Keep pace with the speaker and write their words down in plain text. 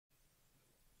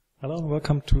Hello and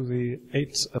welcome to the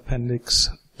 8th appendix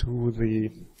to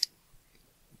the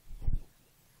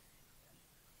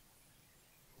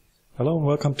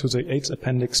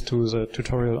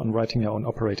tutorial on writing your own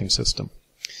operating system.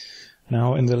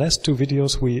 Now, in the last two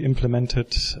videos we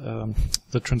implemented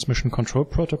the transmission control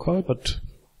protocol, but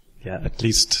at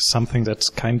least something that's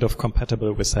kind of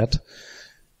compatible with that,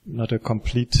 not a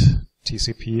complete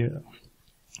TCP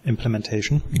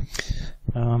implementation.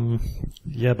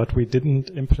 But we didn't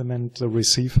implement the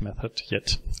receive method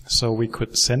yet. So we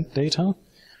could send data,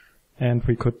 and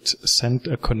we could send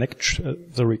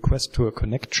the request to a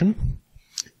connection.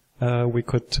 We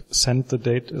could send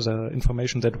the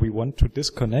information that we want to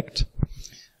disconnect.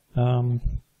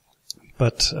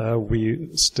 But we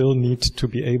still need to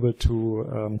be able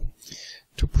to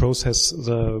process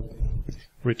the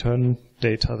return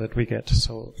data that we get.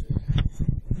 So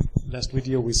last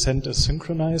video we sent a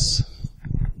synchronize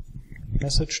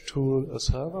message to a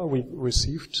server. We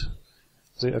received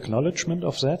the acknowledgement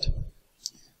of that,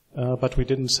 but we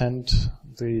didn't send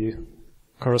the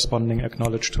corresponding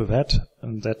acknowledge to that,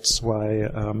 and that's why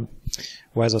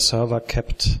the server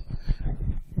kept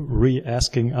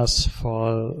re-asking us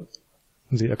for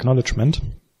the acknowledgement.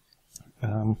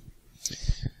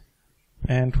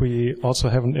 And we also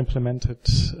haven't implemented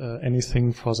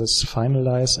anything for this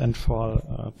finalize and for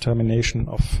termination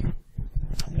of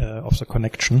the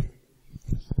connection.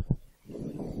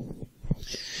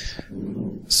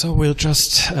 So we'll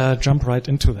just jump right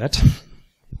into that.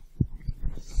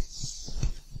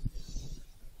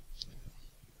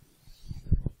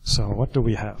 So what do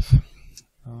we have?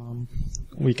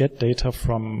 We get data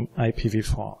from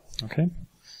IPv4. Okay.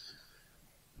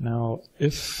 Now,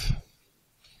 if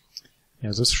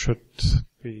this should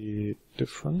be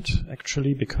different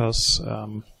actually, because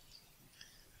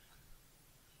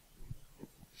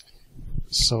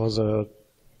so the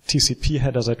TCP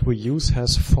header that we use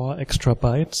has 4 extra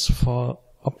bytes for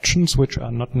options which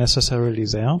are not necessarily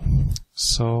there.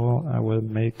 So I will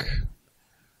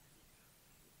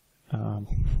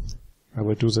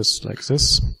do this like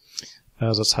this.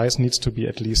 The size needs to be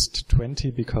at least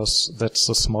 20 because that's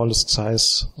the smallest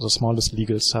size, the smallest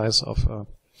legal size of a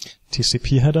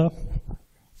TCP header.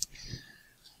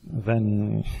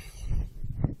 Then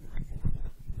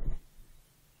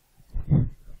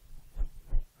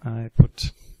I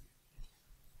put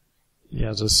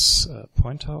this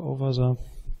pointer over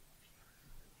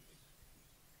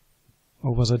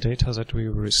the data that we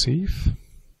receive.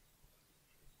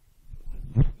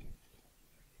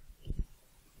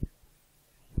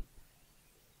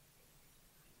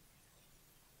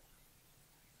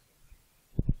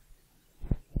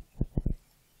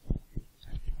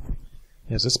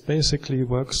 This basically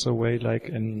works the way like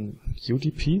in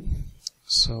UDP.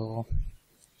 So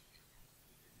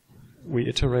we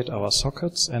iterate our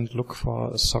sockets and look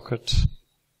for a socket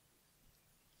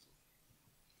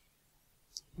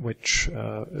which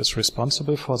is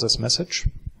responsible for this message.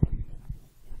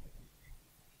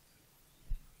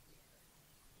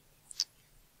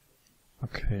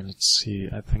 Okay, let's see.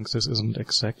 I think this isn't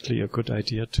exactly a good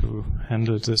idea to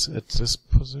handle this at this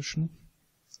position.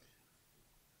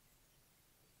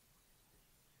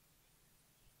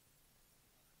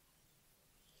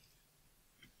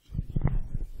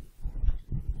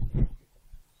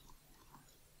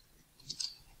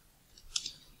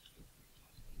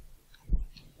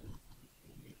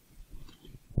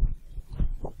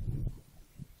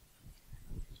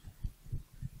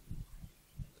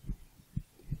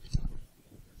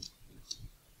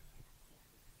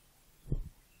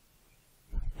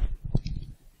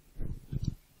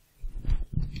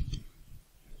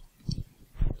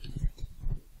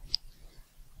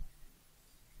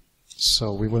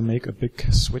 So we will make a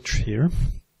big switch here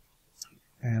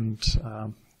and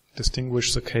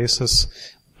distinguish the cases,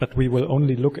 but we will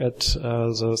only look at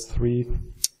the 3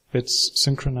 bits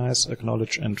synchronize,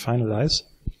 acknowledge, and finalize.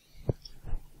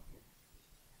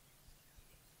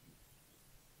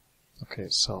 Okay,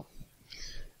 so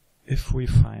if we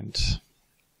find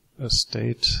a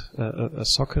socket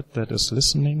that is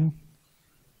listening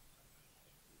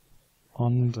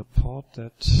on the port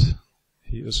that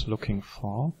he is looking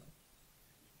for,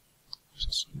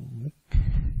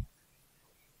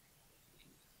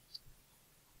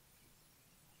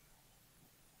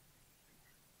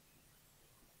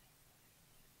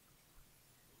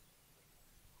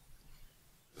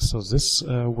 so this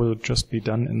will just be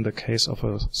done in the case of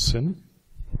a SYN.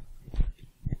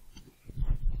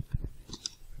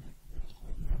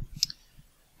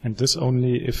 And this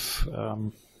only if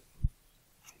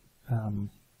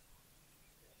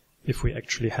we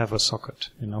actually have a socket,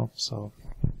 so.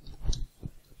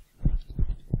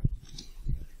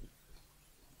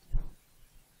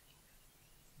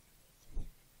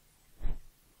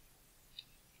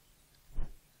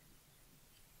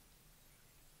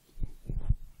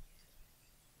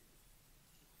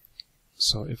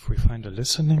 So if we find a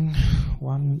listening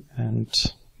one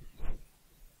and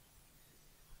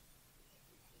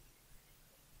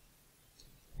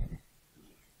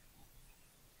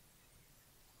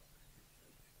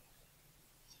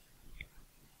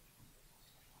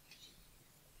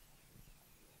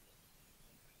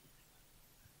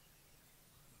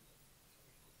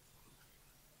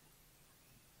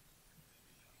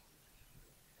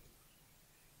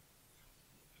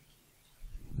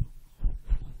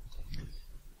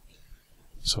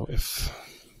so if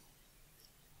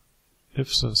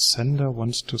the sender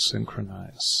wants to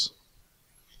synchronize,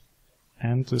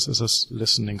 and this is a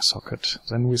listening socket,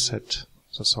 then we set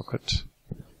the socket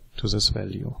to this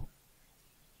value,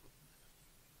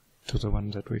 to the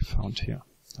one that we found here.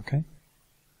 Okay?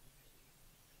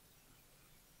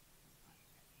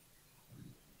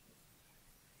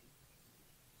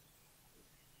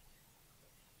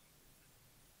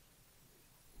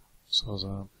 So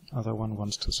the other one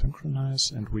wants to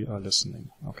synchronize, and we are listening.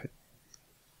 Okay.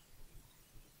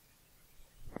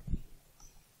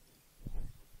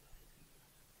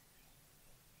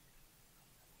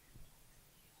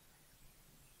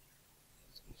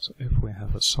 So if we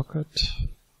have a socket,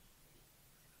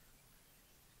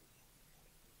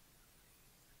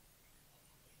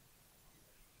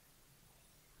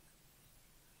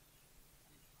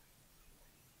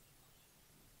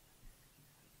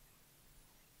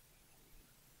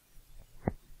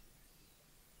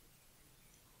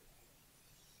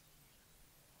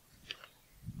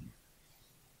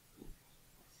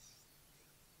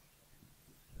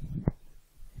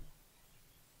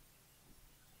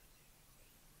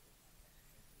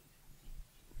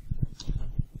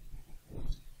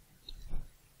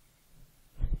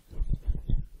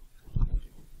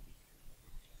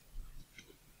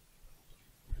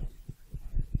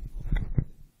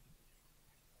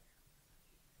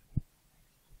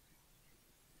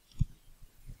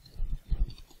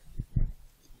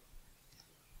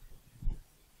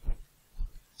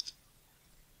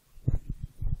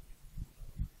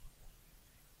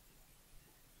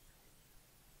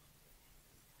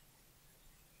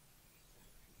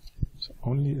 so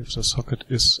only if the socket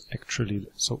is actually,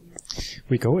 so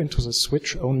we go into the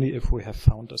switch only if we have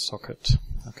found a socket,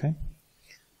 okay?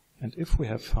 And if we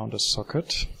have found a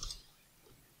socket,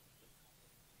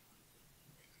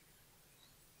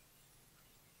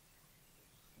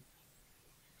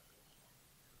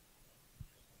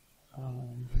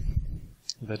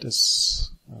 that is,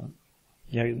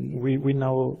 we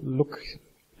now look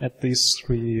at these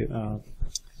three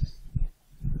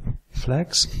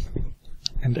flags.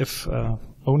 And if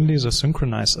only the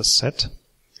synchronize is set,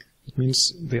 it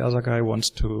means the other guy wants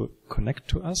to connect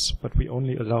to us, but we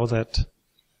only allow that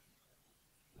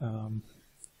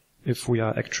if we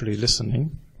are actually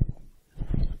listening.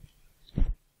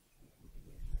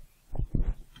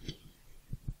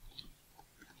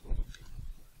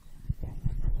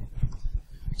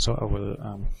 So I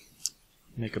will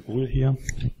make a bool here.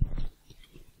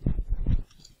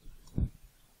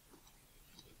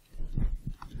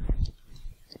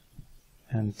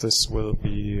 And this will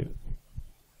be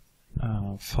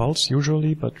false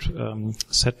usually, but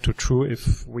set to true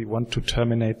if we want to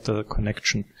terminate the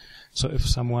connection. So if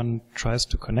someone tries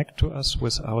to connect to us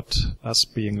without us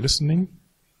being listening,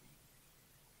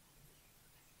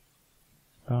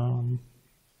 then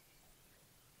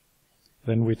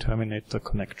we terminate the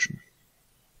connection.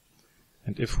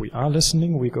 And if we are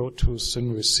listening, we go to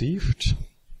syn received.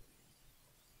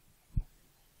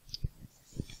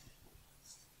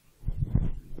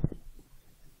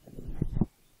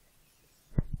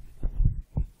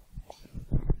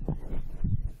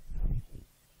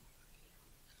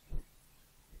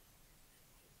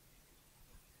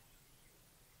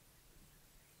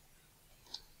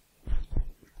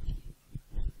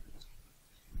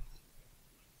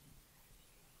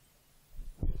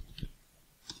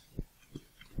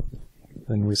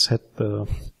 Then we set the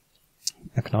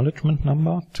acknowledgement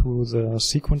number to the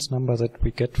sequence number that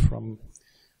we get from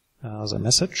the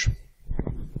message.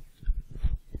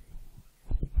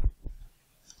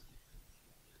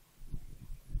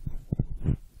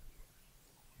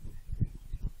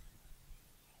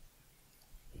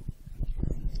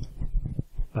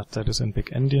 But that is in big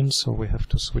endian, so we have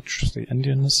to switch the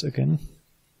endianness again.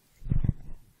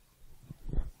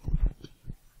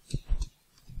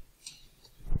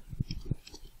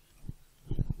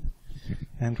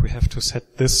 And we have to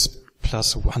set this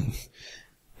 +1.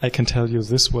 I can tell you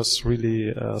this was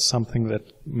really something that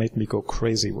made me go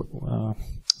crazy.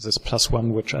 This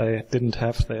 +1, which I didn't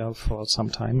have there for some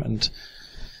time, and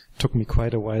took me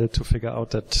quite a while to figure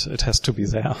out that it has to be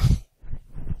there.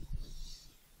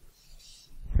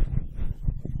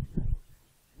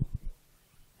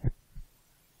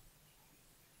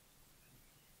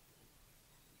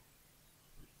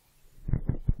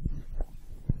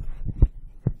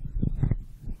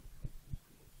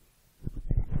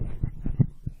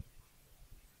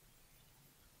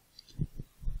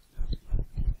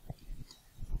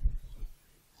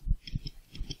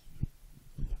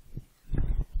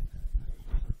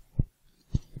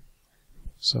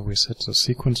 So we set the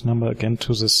sequence number again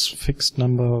to this fixed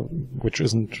number, which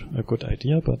isn't a good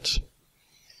idea, but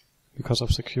because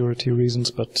of security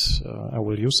reasons, but I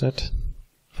will use that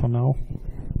for now.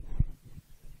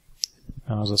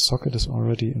 The socket is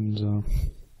already in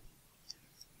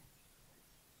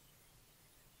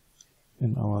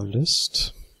our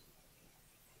list.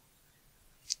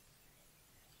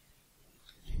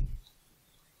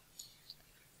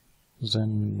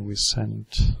 Then we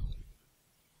send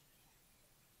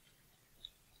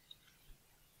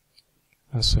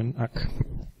a SYN-ACK.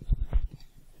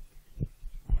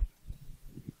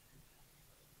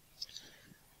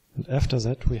 And after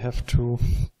that we have to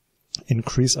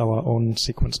increase our own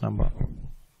sequence number.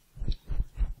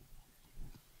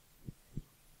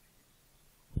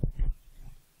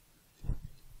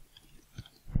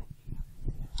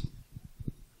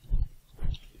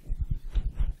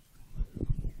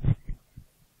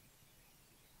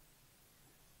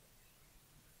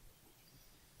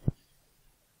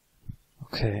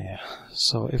 Okay,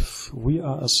 so if we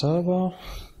are a server,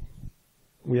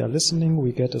 we are listening,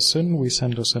 we get a SYN, we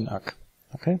send a SYN-ACK.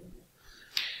 Okay?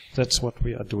 That's what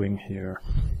we are doing here.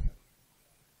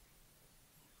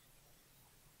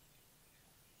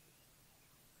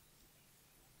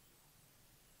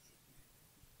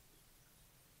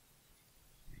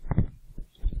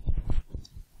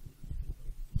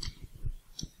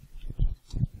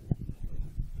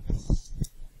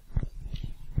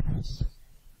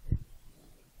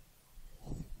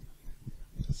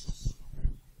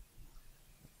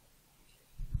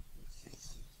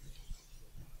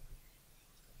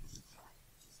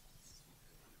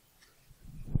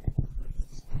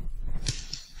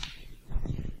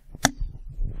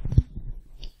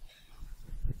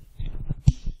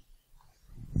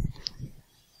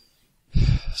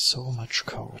 So much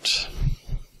code.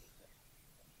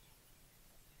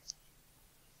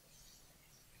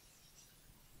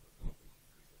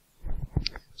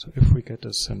 So if we get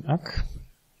a SYN-ACK,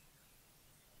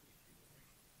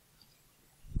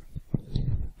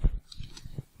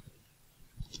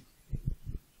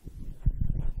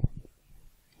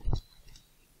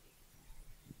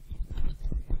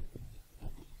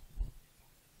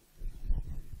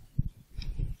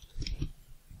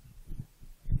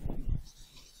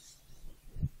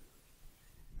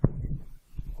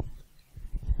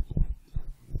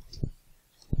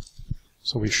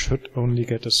 so we should only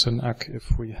get a SYN-ACK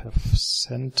if we have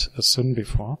sent a SYN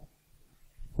before,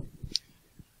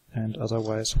 and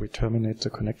otherwise we terminate the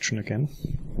connection again.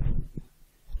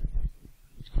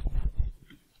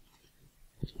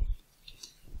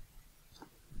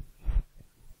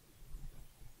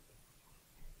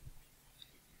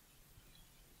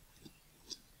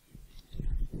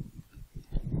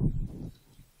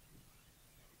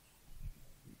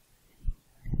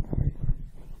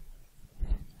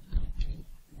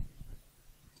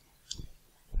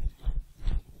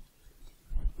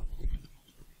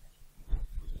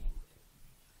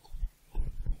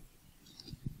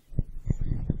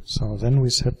 So then we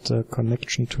set the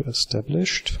connection to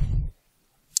established.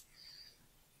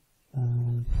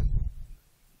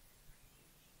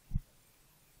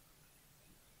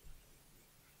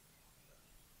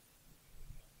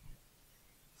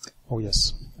 Oh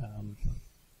yes.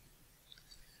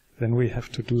 Then we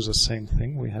have to do the same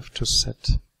thing. We have to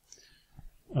set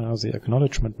the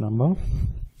acknowledgement number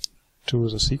to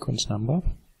the sequence number.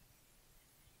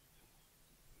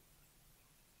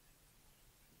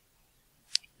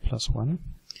 +1,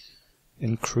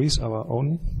 increase our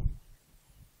own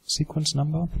sequence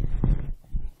number,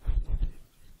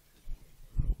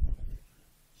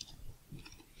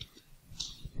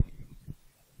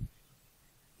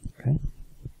 okay,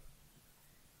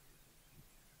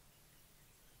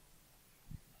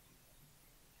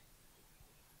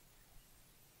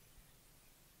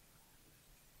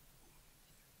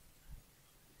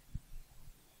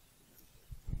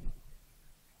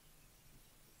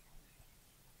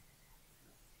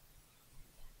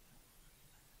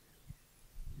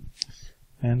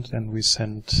 and then we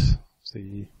send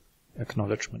the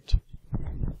acknowledgement.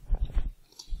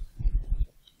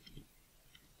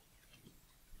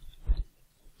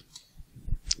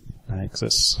 Like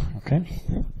this, okay?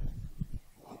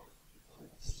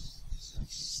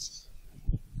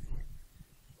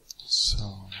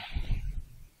 So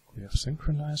we have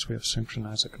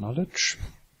synchronize acknowledge.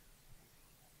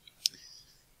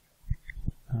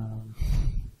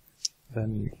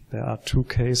 Then there are two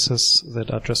cases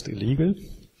that are just illegal.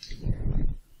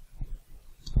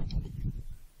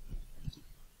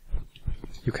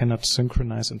 You cannot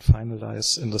synchronize and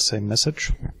finalize in the same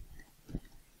message.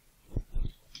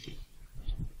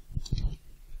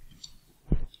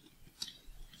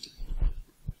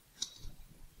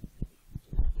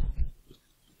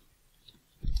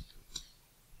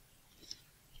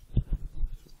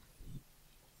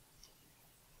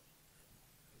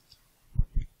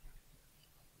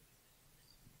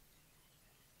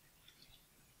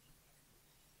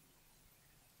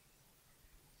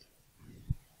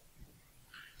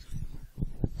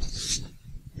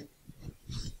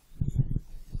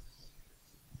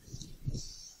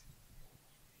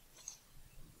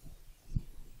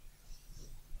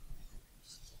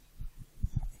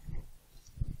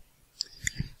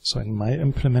 So in my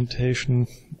implementation,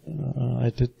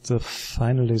 I did the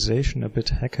finalization a bit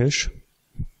hackish.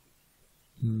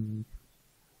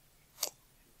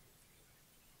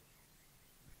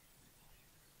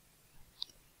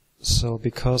 So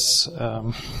because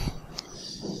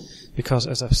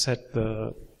as I've said,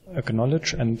 the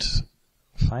acknowledge and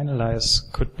finalize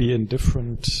could be in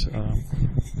different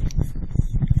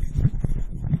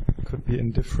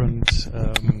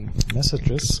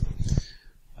messages.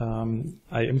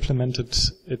 I implemented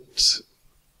it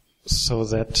so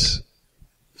that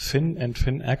fin and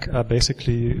fin-ack are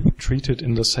basically treated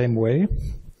in the same way.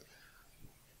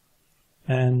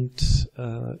 And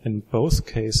in both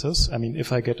cases, I mean,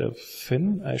 if I get a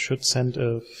fin, I should send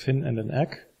a fin and an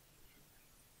ack.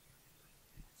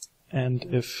 And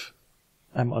if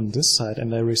I'm on this side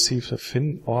and I receive a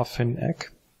fin or fin-ack,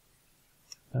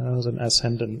 then I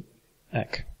send an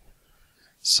ack.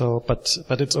 So,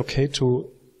 but it's okay to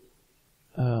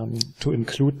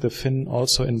include the fin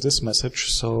also in this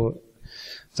message. So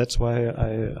that's why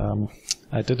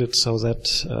I did it so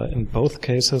that in both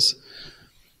cases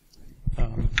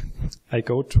I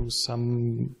go to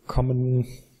some common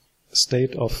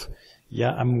state of,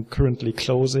 yeah, I'm currently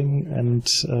closing and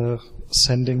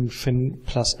sending fin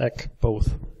plus ack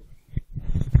both.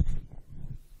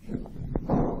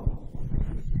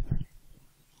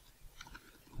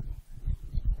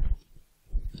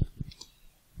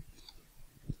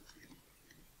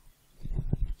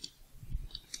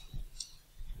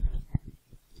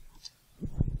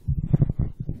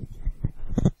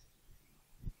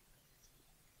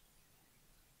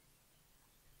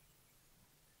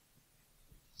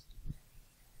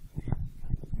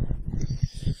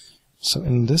 So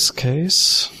in this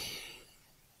case,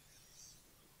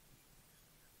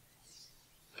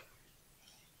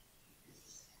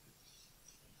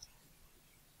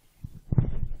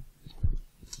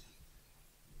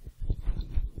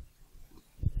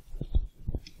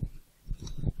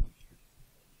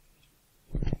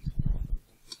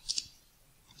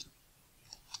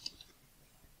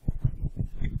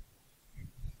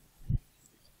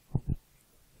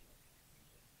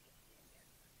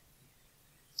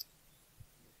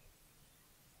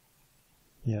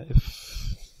 yeah,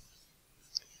 if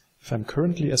I'm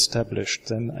currently established,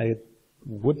 then I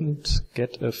wouldn't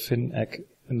get a fin-ack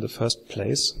in the first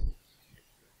place,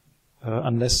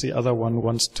 unless the other one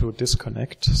wants to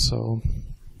disconnect. So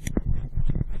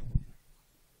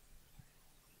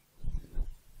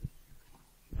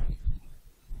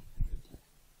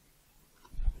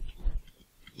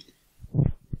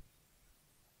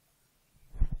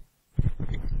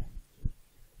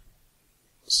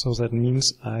that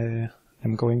means I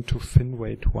am going to fin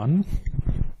wait 1.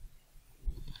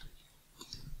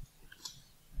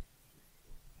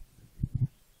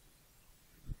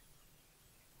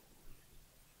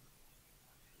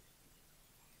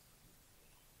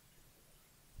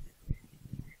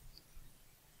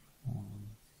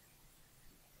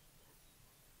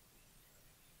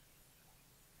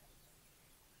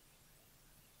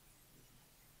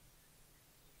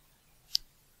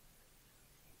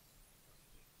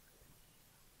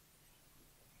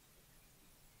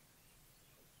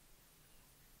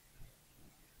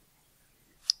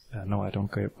 No, I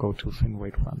don't go to fin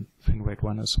wait 1. Fin wait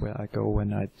 1 is where I go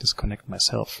when I disconnect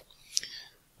myself.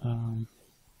 In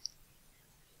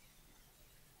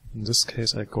this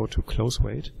case, I go to close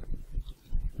wait.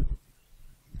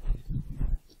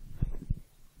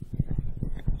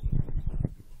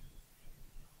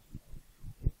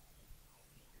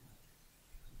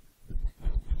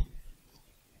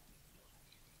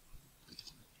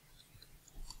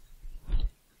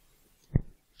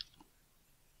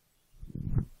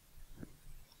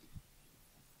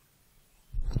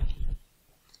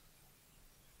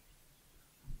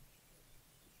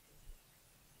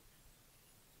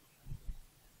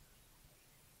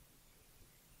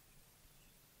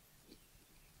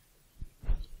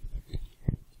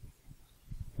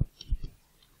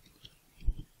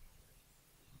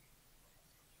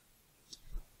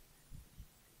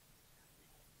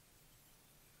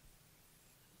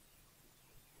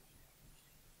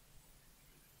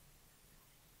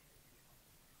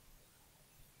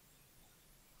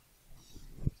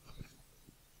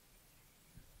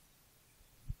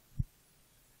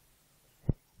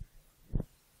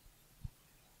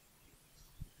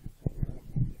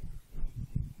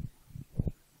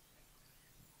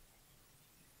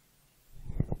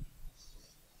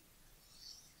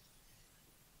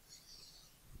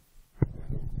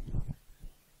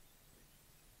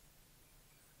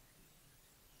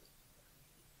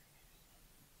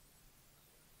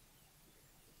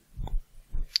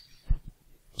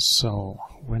 So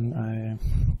when I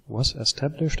was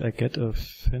established. I get a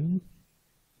fin.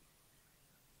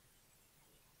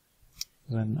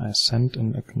 Then I send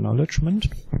an acknowledgement.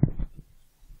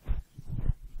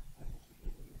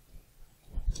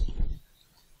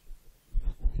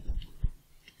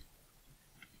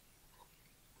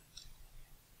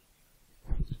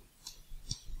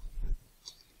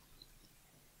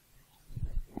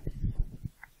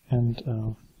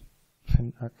 And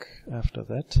fin-ack after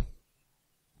that.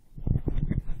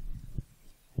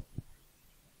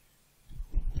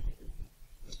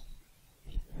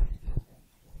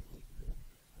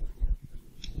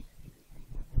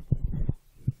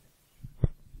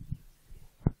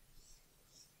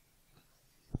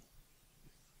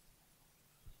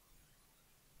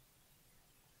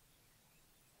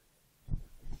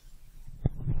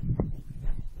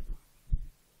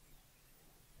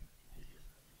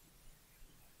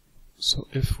 So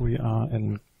if we are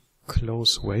in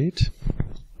close wait,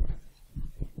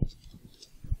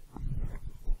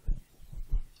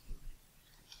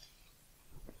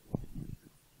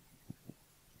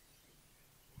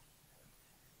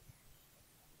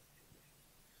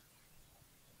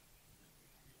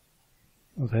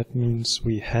 that means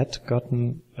we had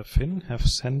gotten a fin, have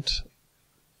sent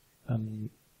an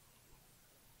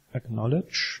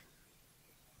acknowledge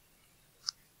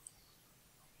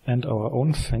and our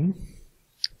own fin.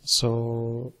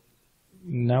 So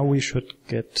now we should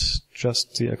get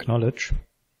just the acknowledge.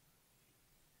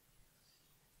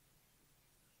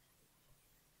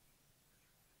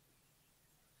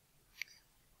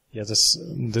 Yeah,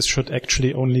 this should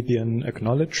actually only be an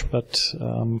acknowledge, but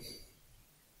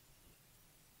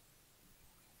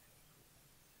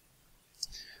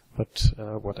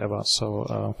whatever.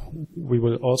 So we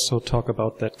will also talk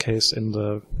about that case in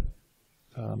the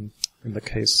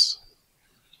case.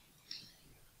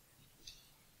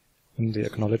 In the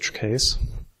acknowledge case.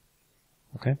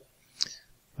 Okay.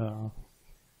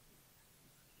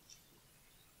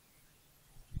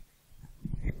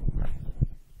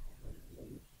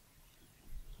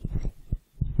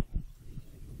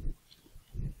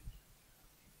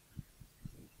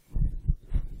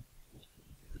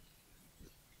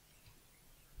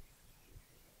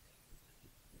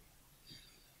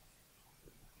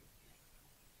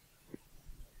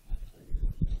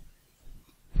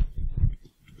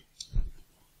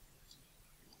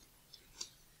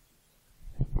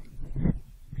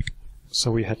 So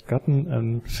we had gotten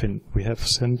a fin. We have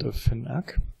sent a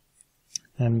fin-ack,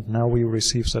 and now we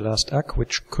receive the last ack,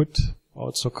 which could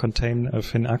also contain a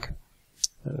fin-ack,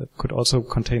 could also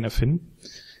contain a fin.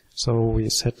 So we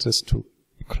set this to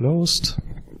closed.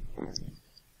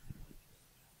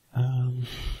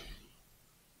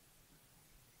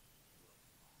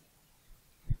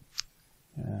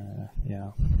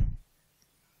 Yeah.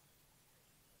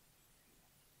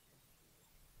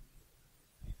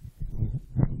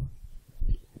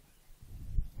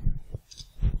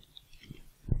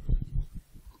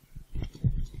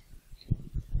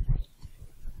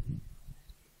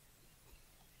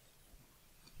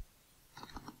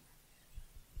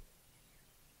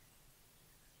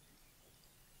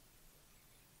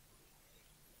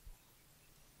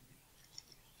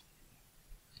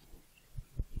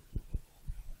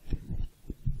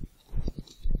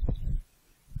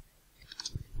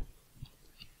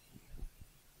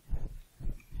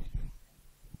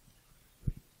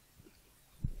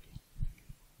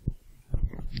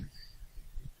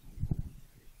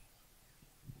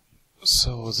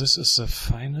 So this is the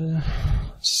final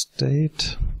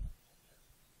state.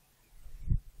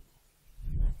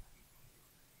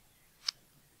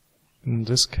 In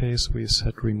this case, we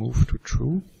set remove to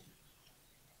true.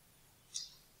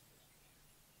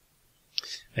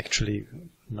 Actually,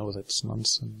 no, that's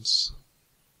nonsense.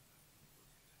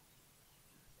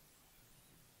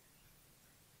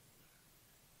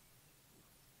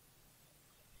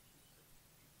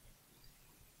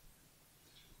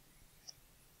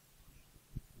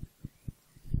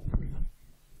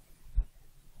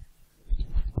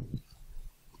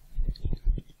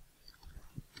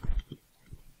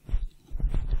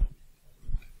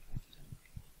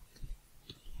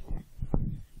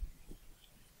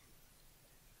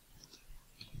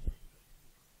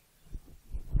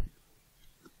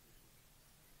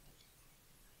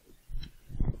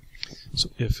 So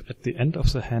if at the end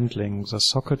of the handling the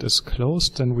socket is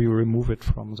closed, then we remove it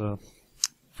from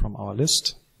our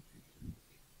list.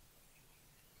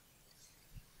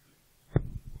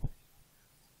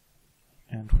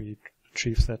 And we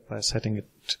achieve that by setting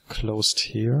it closed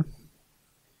here.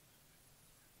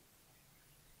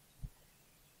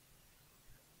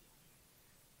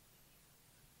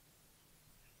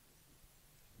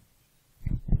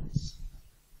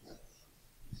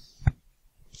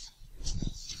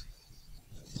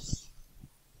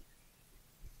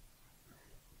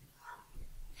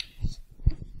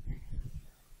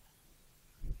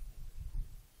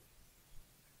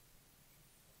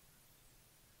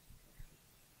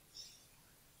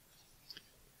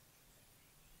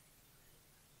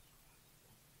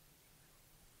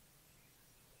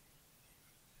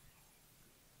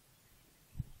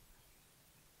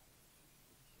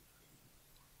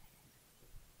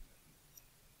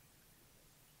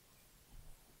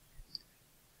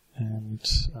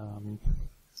 And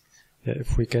yeah,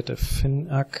 if we get a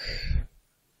FIN-ACK,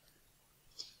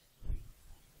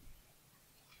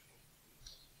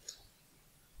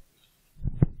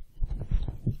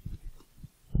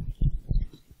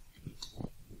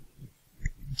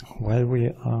 while we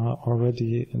are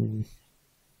already in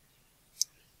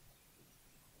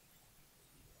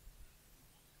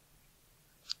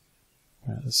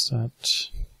where is that?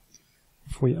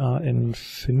 If we are in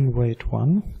fin weight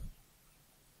 1,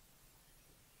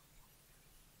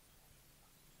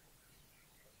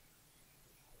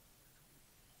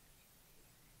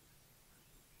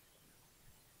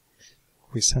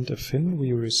 we send a fin,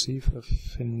 we receive a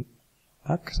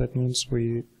fin-ACK. That means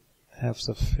we have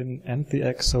the fin and the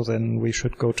ACK, so then we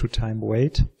should go to time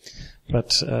wait.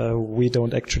 But we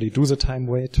don't actually do the time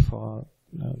wait for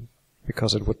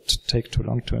because it would take too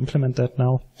long to implement that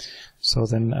now. So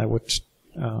then I would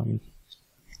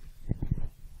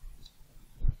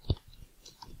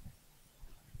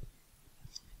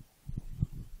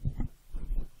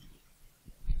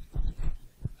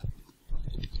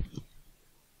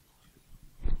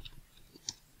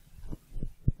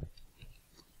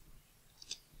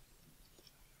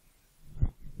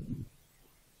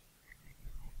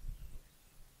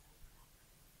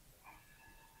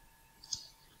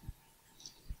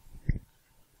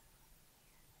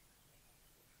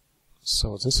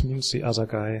so this means the other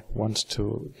guy wants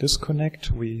to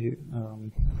disconnect. We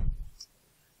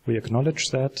acknowledge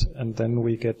that, and then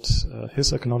we get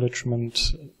his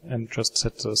acknowledgement and just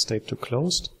set the state to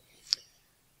closed.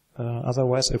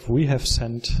 Otherwise, if we have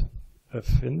sent a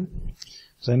fin,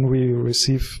 then we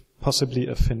receive possibly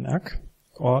a fin-ACK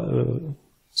or a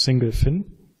single fin,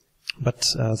 but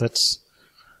that's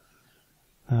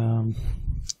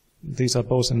these are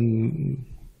both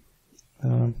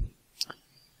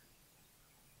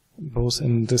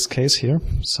in this case here.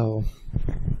 So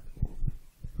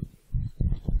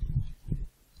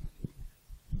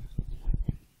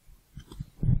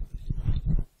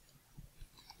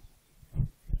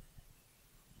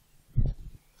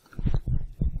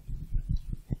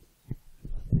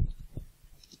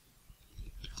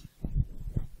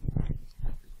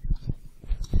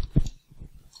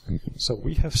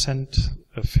we have sent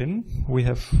a fin, we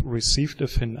have received a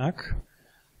fin-ACK,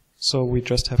 so we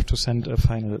just have to send a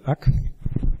final ACK.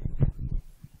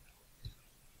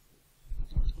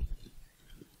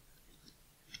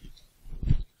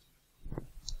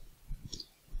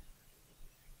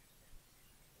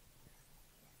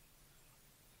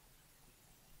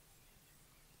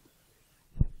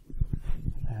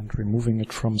 And removing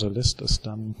it from the list is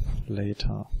done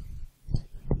later.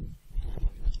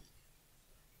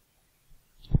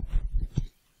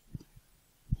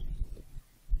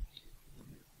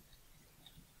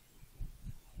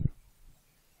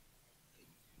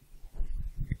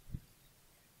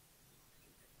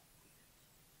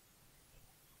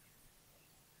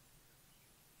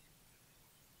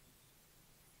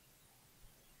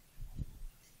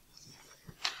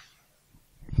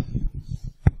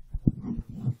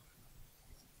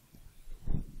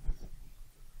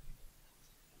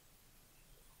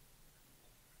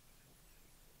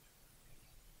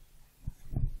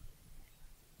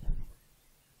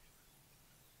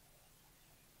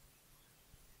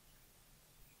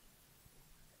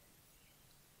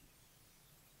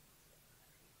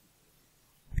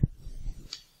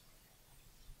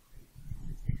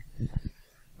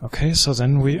 Okay, so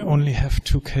then we only have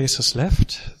two cases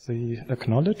left. The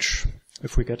acknowledge,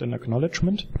 if we get an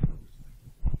acknowledgement,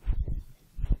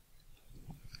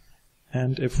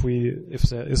 and if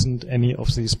there isn't any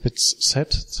of these bits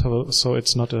set, so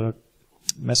it's not a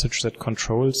message that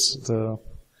controls the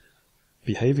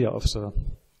behavior of the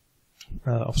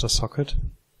socket.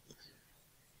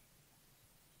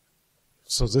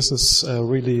 So this is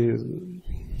really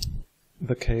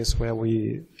the case where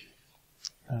we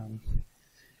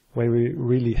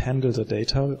really handle the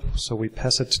data, so we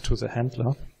pass it to the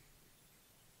handler.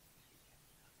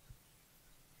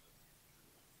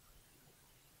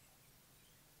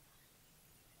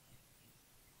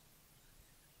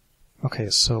 Okay,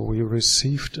 so we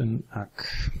received an ACK.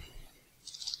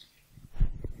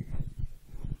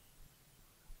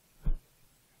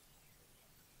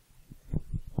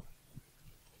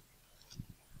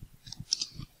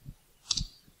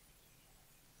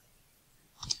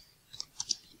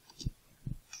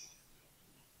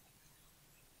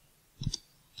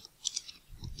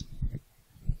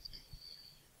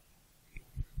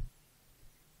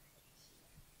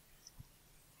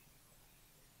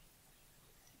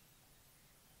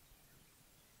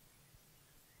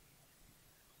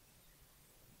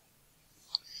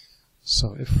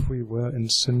 So if we were in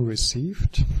SYN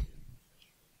received,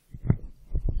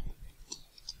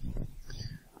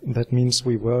 that means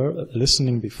we were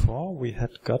listening before. We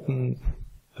had gotten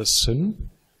a SYN,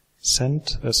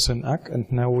 sent a SYN ACK,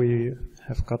 and now we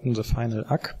have gotten the final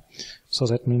ACK. So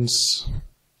that means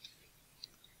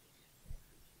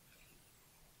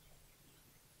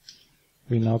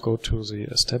we now go to the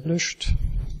established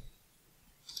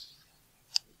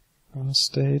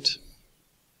state.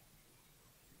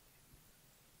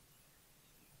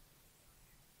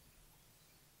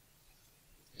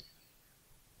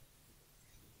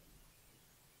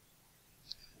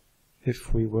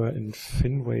 If we were in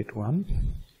FinWait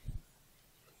 1,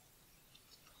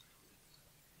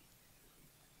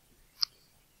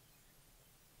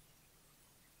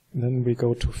 then we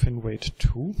go to FinWait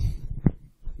 2.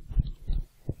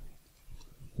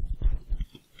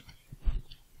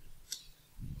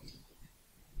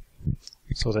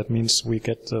 So that means we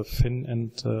get the fin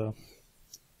and the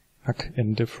ACK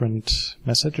in different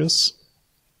messages.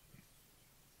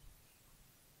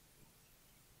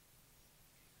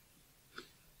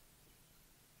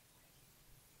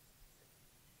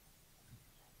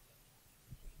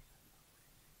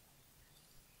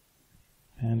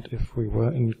 And if we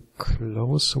were in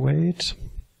close wait,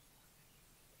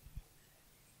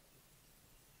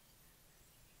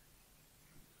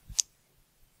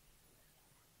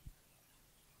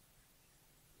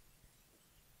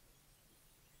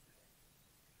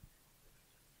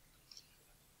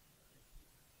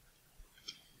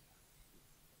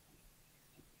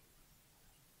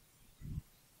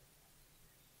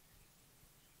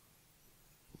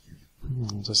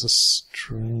 this is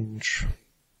strange.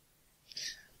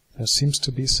 There seems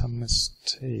to be some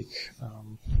mistake. I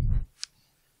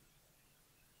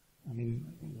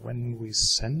mean, when we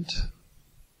send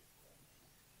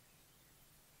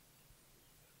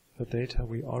the data,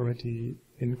 we already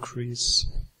increase.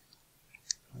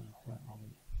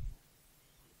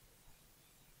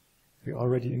 We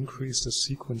already increase the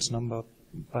sequence number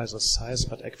by the size,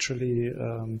 but actually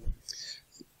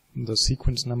the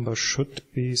sequence number should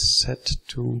be set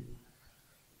to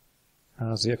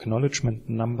the acknowledgement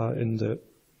number in the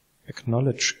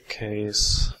acknowledge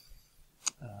case.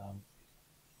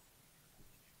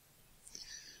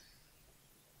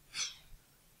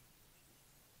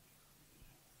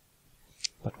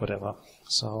 But whatever.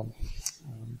 So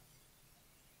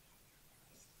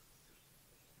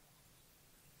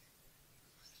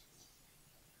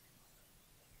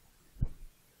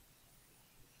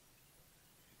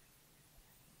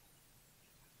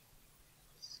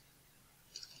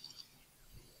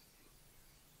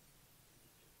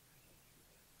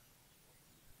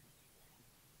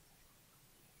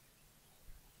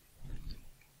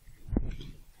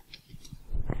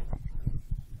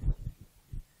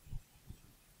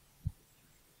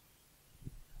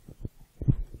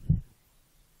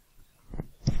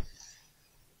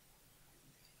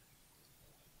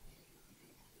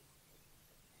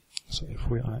if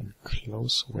we are in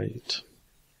close wait,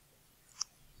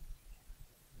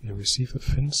 we receive a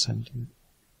fin sending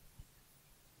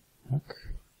ACK.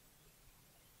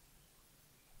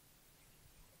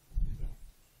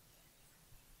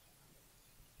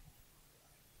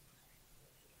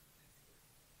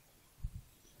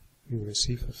 We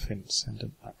receive a fin, send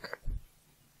an ACK.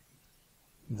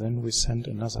 Then we send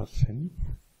another fin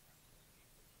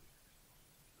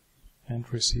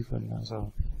and receive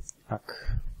another ACK.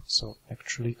 So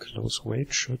actually close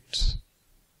wait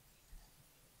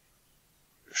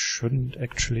shouldn't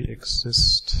actually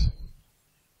exist,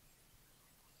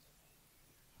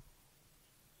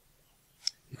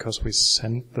 because we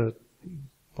send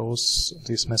both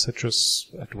these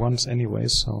messages at once anyway,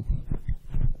 so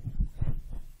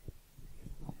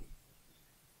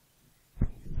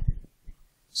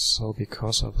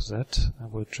because of that I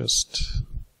will just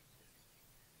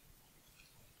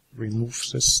remove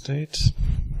this state.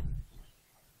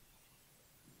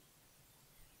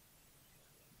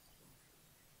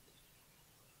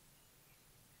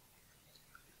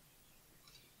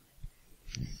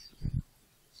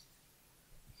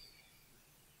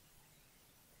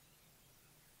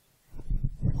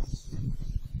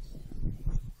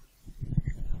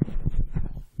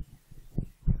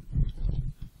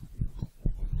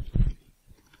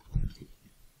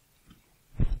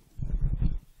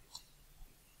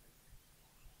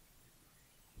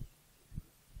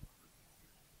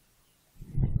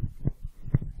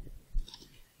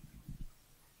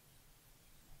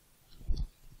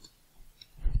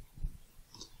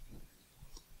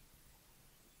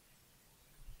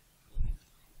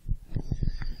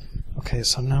 Okay,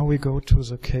 so now we go to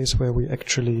the case where we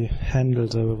actually handle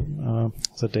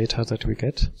the data that we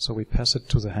get. So we pass it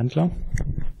to the handler.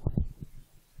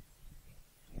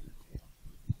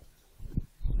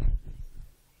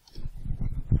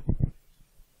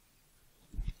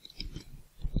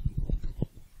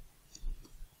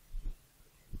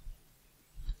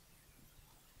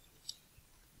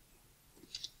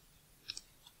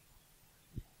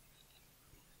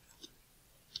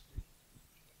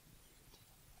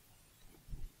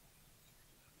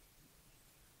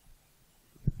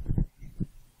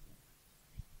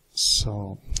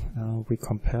 So we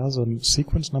compare the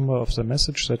sequence number of the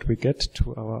message that we get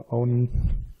to our own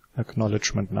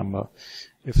acknowledgement number.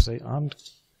 If they aren't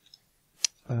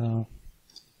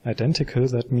identical,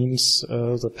 that means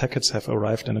the packets have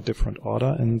arrived in a different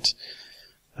order, and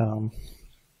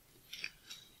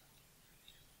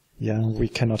we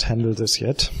cannot handle this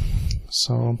yet.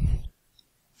 So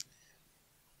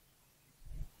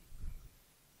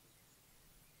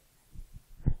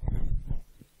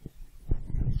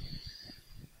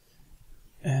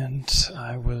and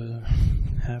I will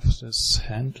have this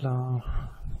handler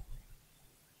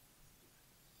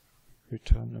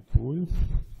return a bool.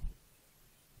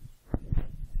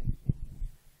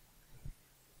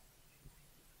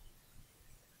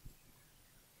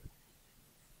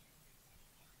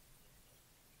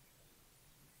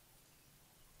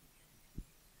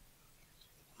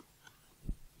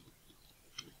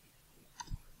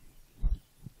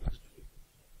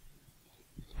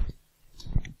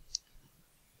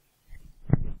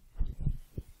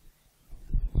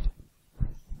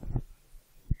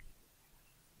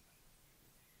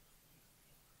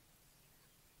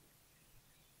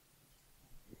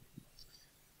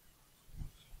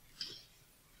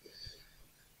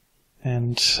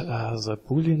 And the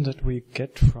boolean that we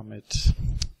get from it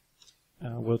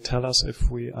will tell us if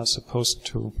we are supposed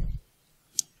to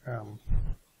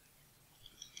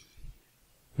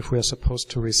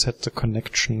reset the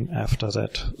connection after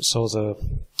that. So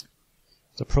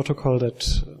the protocol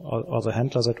that or the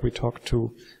handler that we talk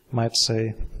to might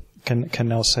say can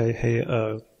now say, hey,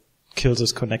 kill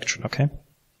this connection, okay?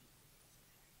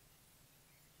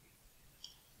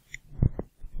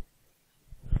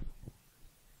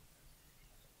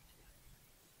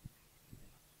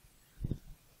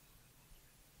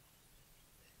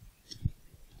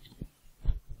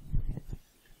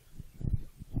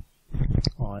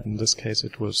 In this case,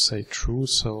 it will say true,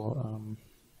 so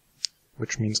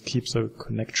which means keep the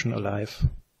connection alive.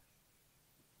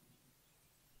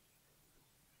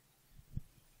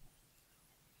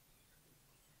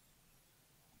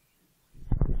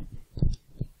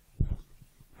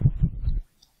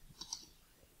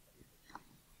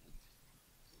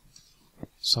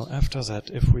 So after that,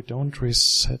 if we don't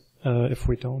reset,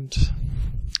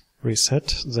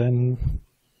 then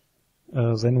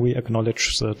we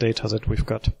acknowledge the data that we've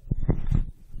got.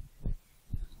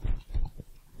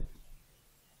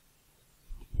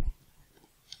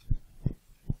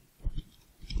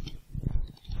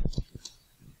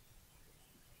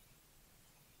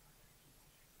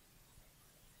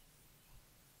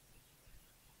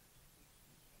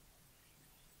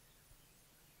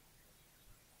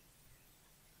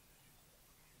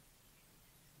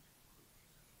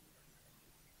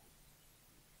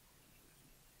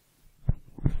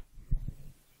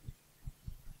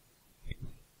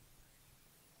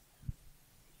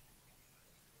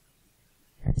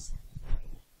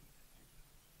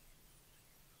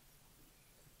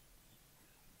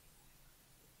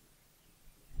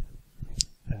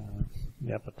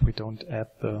 But we don't add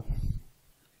the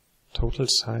total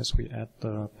size, we add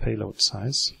the payload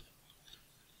size,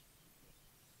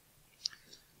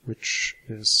 which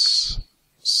is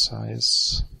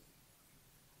size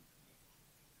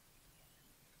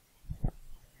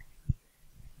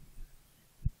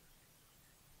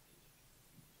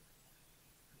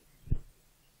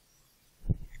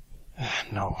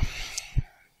no.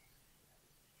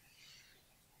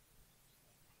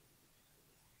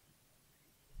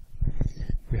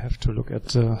 We have to look at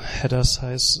the header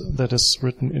size that is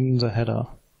written in the header.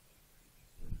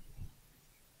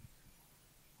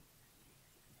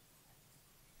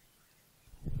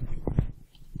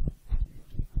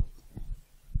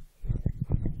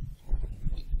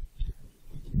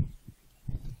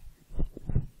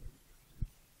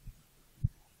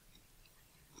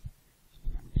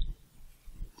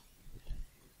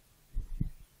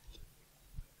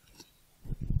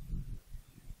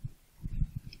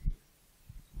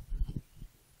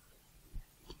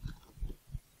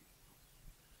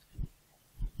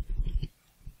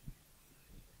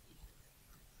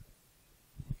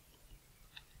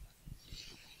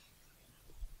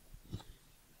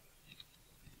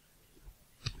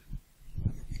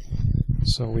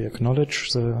 So we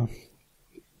acknowledge the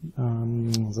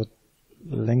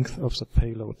length of the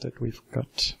payload that we've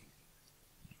got.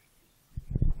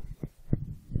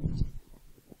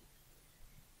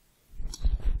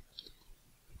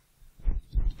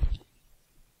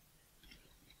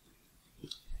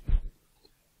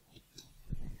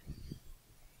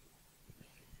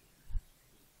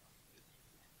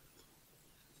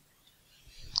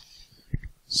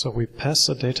 So we pass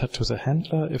the data to the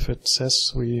handler. If it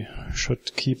says we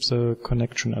should keep the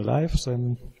connection alive,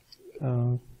 then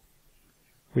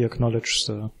we acknowledge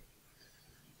the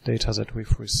data that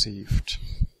we've received.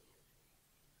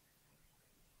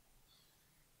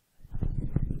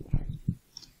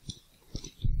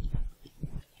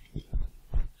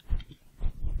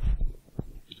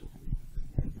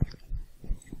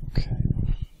 Okay.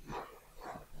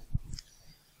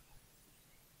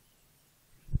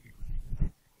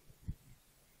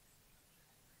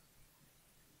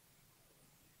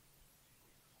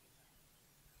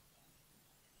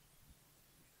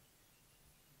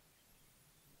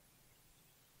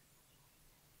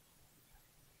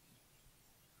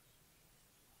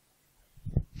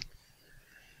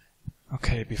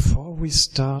 Okay, before we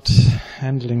start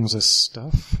handling this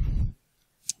stuff,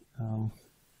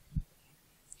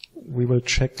 we will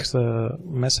check the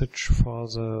message for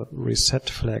the reset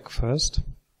flag first.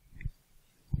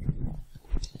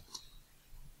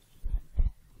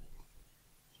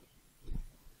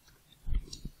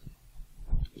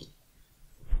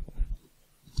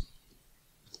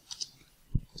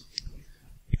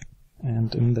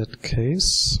 And in that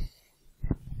case,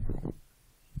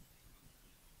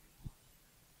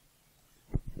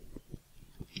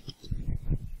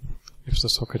 if the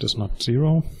socket is not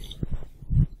 0,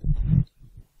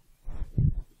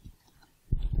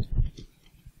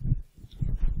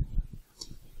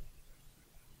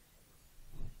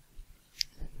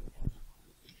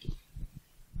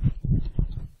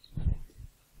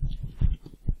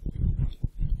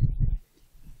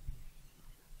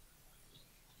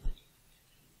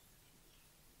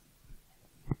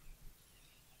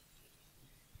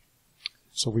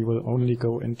 so we will only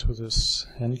go into this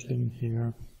handling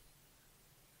here.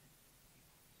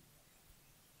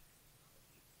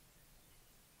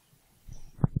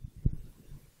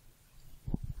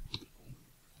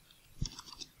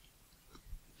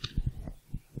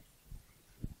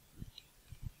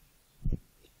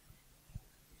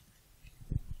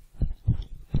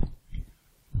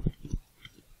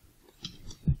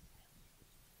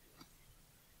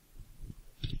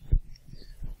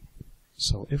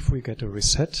 So if we get a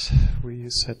reset, we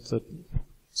set the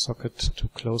socket to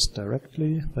close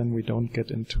directly, then we don't get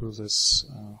into this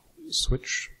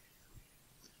switch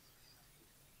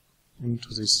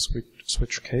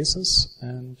cases,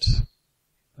 and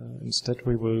instead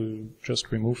we will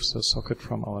just remove the socket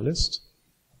from our list.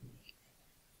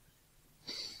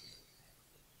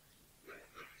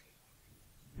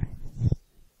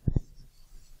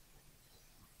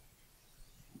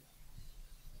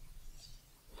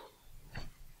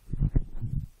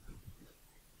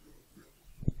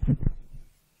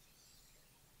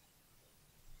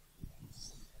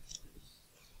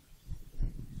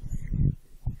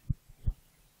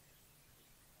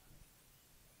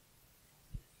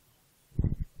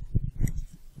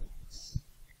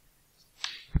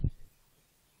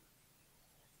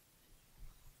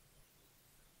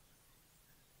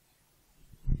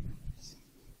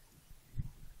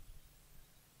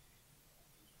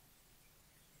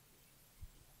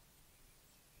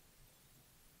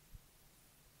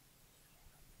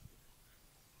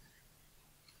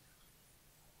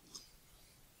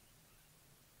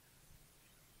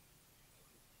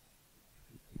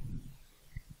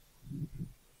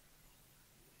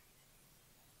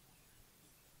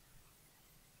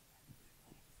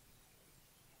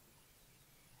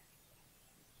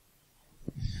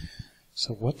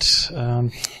 So what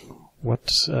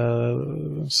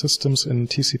systems in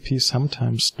TCP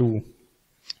sometimes do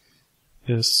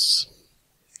is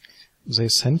they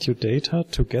send you data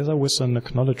together with an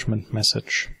acknowledgement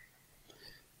message.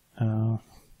 I'm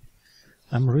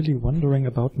really wondering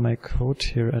about my code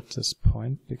here at this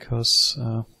point, because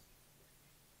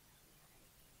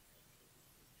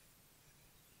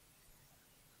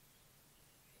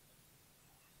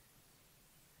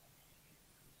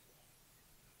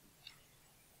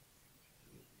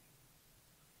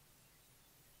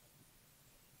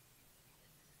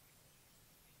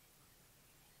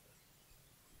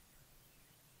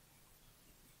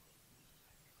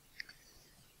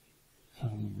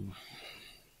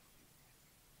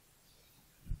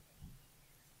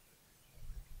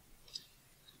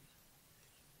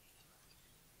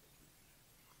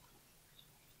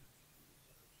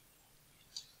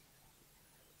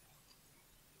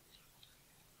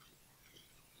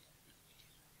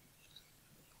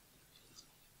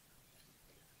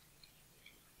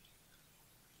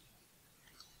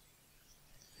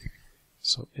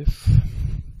so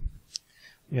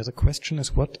the question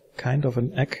is, what kind of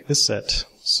an ACK is that?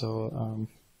 So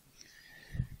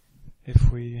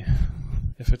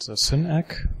if it's a syn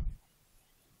ACK,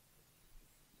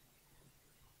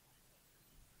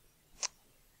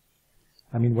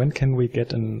 I mean, when can we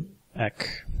get an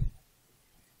ACK?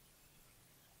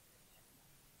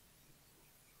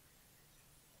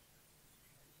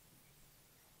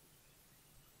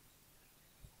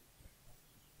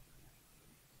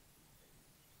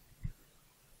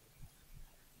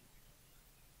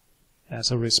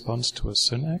 As a response to a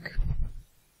SYN-ACK.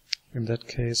 In that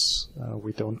case,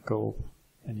 we don't go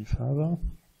any further.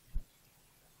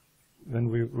 Then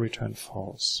we return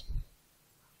false.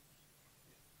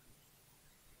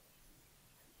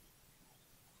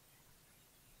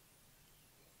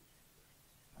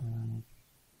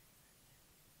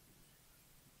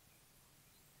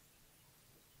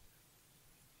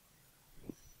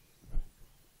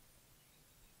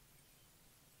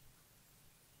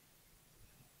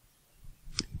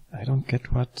 I don't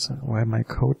get why my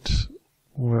code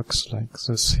works like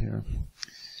this here.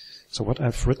 So what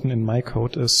I've written in my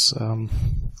code is, so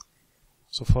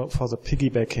for the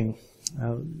piggybacking,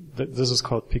 this is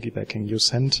called piggybacking. You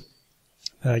send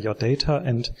your data,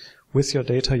 and with your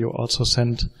data you also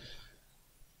send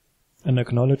an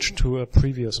acknowledge to a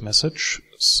previous message.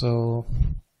 So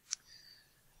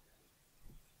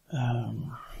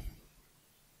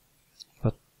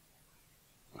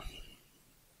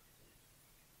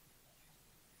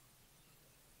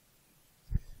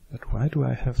But why do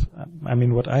I have, I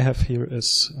mean, what I have here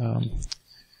is,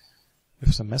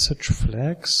 if the message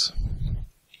flags,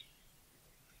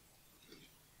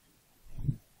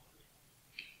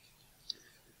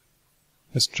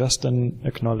 is just an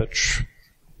acknowledge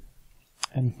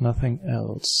and nothing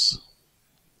else.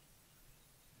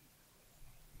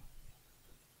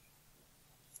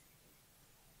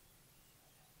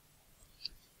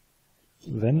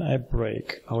 Then I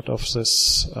break out of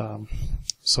this,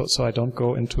 so I don't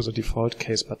go into the default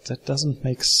case, but that doesn't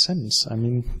make sense. I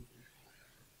mean,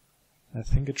 I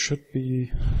think it should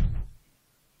be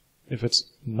if it's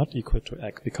not equal to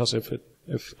ACK, because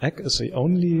if ACK is the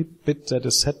only bit that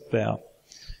is set there,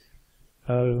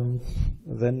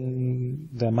 then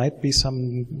there might be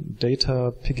some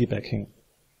data piggybacking.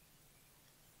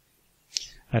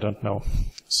 I don't know.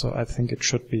 So I think it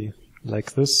should be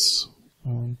like this.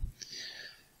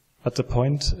 But the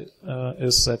point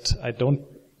is that I don't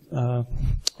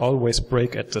always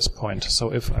break at this point.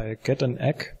 So if I get an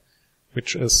ACK,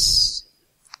 which is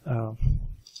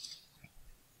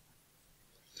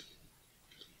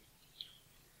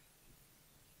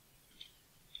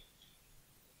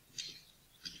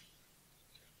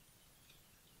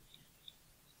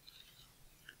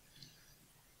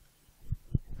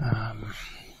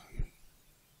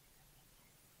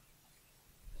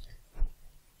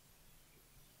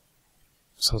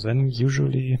so then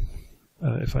usually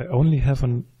if I only have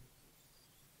an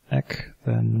ACK,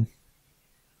 then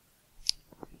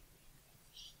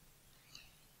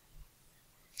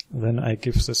I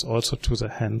give this also to the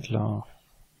handler.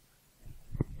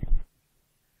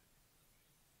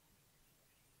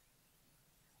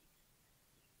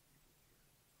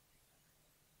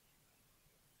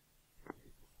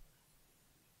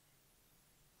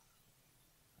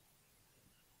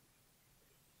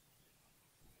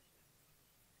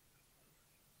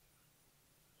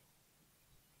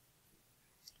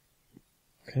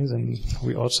 Okay, then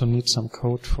we also need some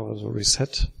code for the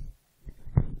reset.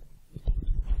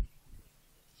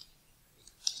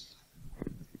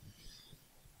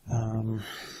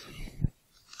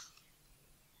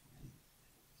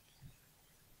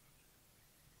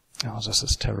 Oh, this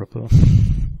is terrible.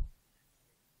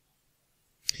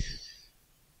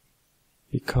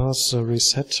 Because the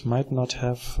reset might not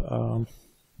have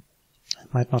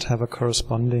a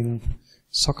corresponding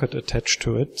socket attached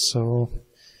to it, so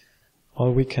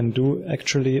all we can do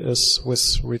actually is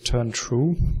with return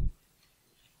true,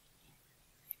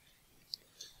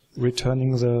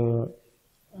 returning the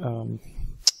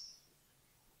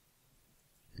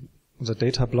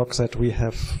data block that we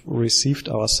have received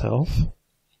ourselves.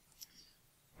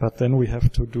 But then we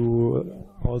have to do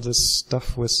all this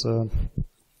stuff with a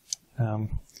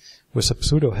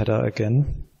pseudo header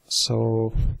again.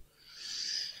 So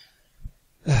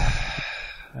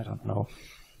I don't know.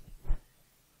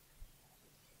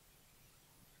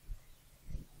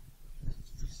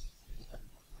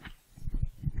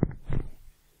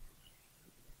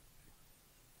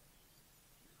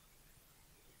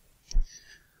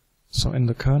 So in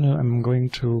the kernel, I'm going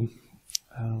to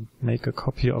make a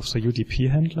copy of the UDP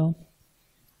handler.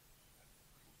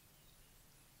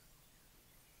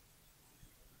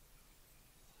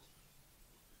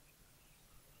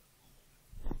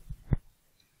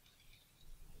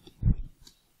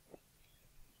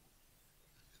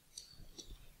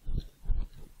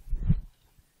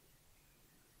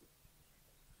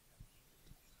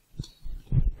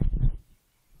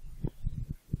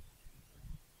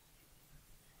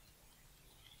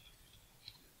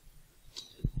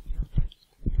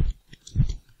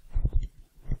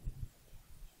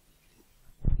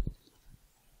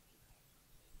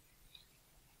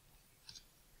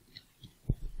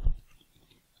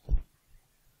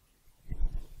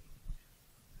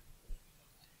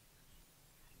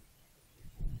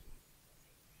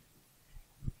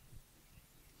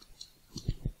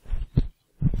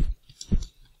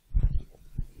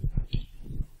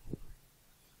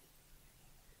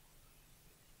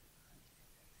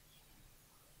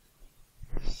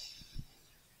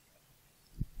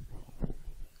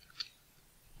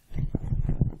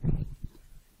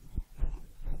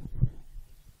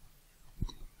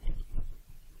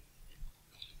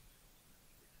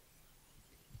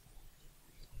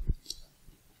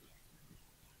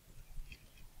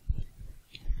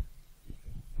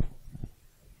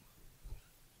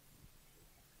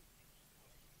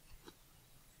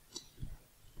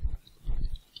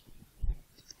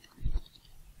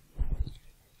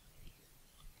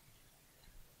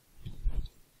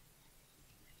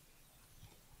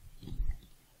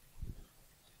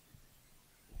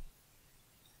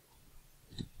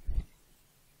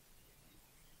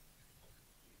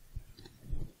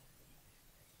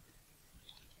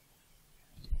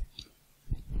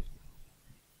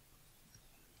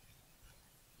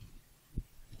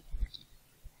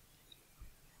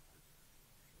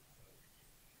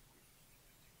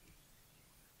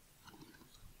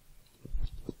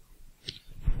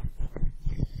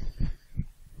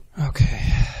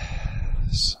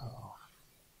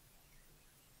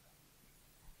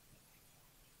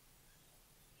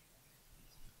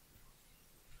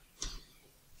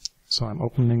 So I'm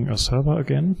opening a server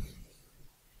again.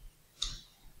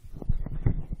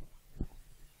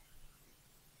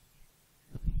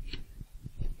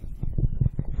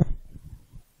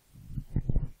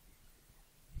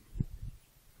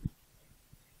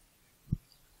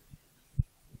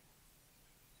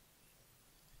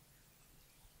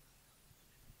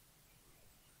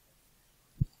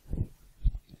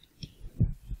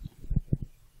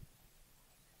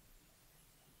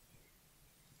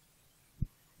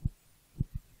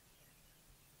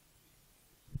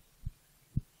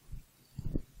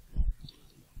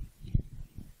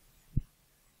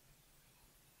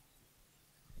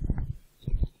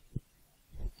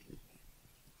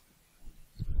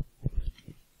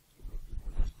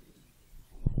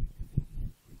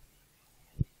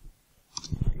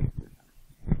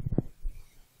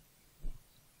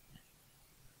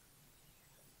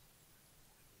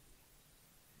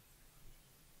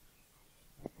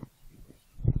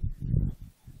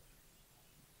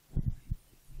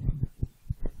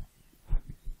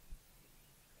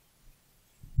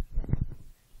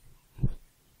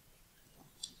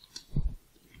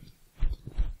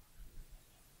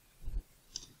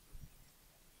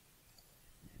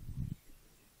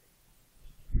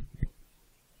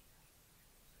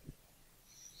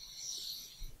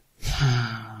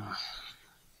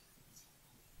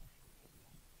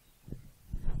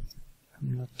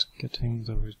 I'm not getting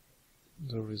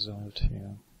the result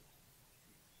here.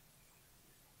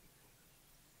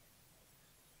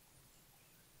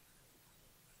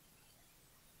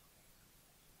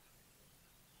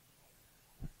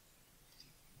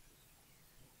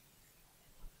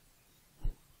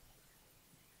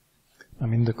 I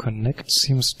mean, the connect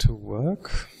seems to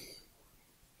work.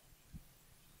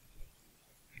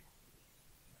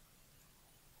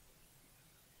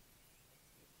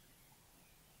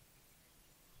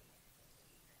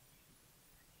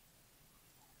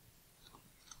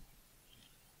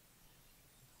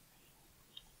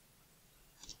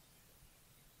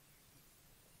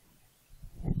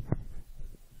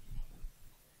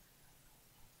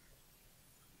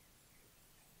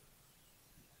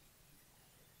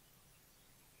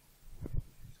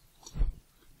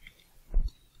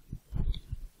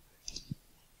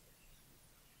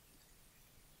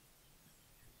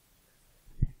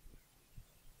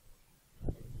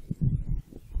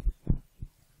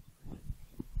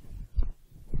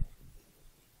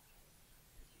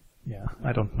 Yeah,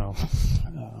 I don't know.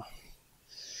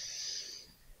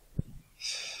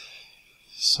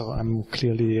 So I'm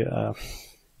clearly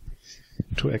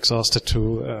too exhausted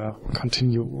to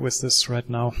continue with this right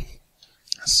now.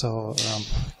 So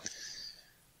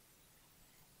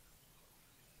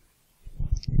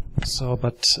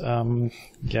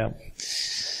yeah,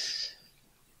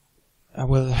 I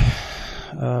will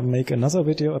make another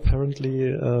video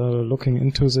apparently looking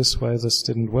into this, why this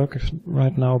didn't work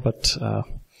right now, but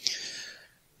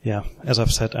yeah, as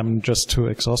I've said, I'm just too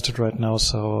exhausted right now,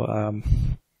 so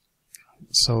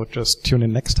just tune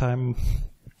in next time.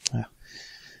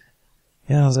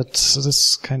 Yeah,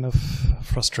 this kind of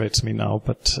frustrates me now,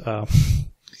 but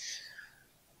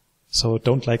so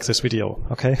don't like this video,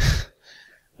 okay?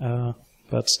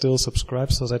 But still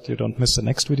subscribe so that you don't miss the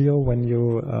next video when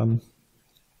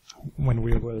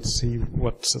we will see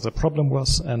what the problem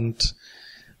was, and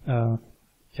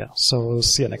yeah, so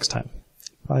see you next time.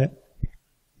 Bye.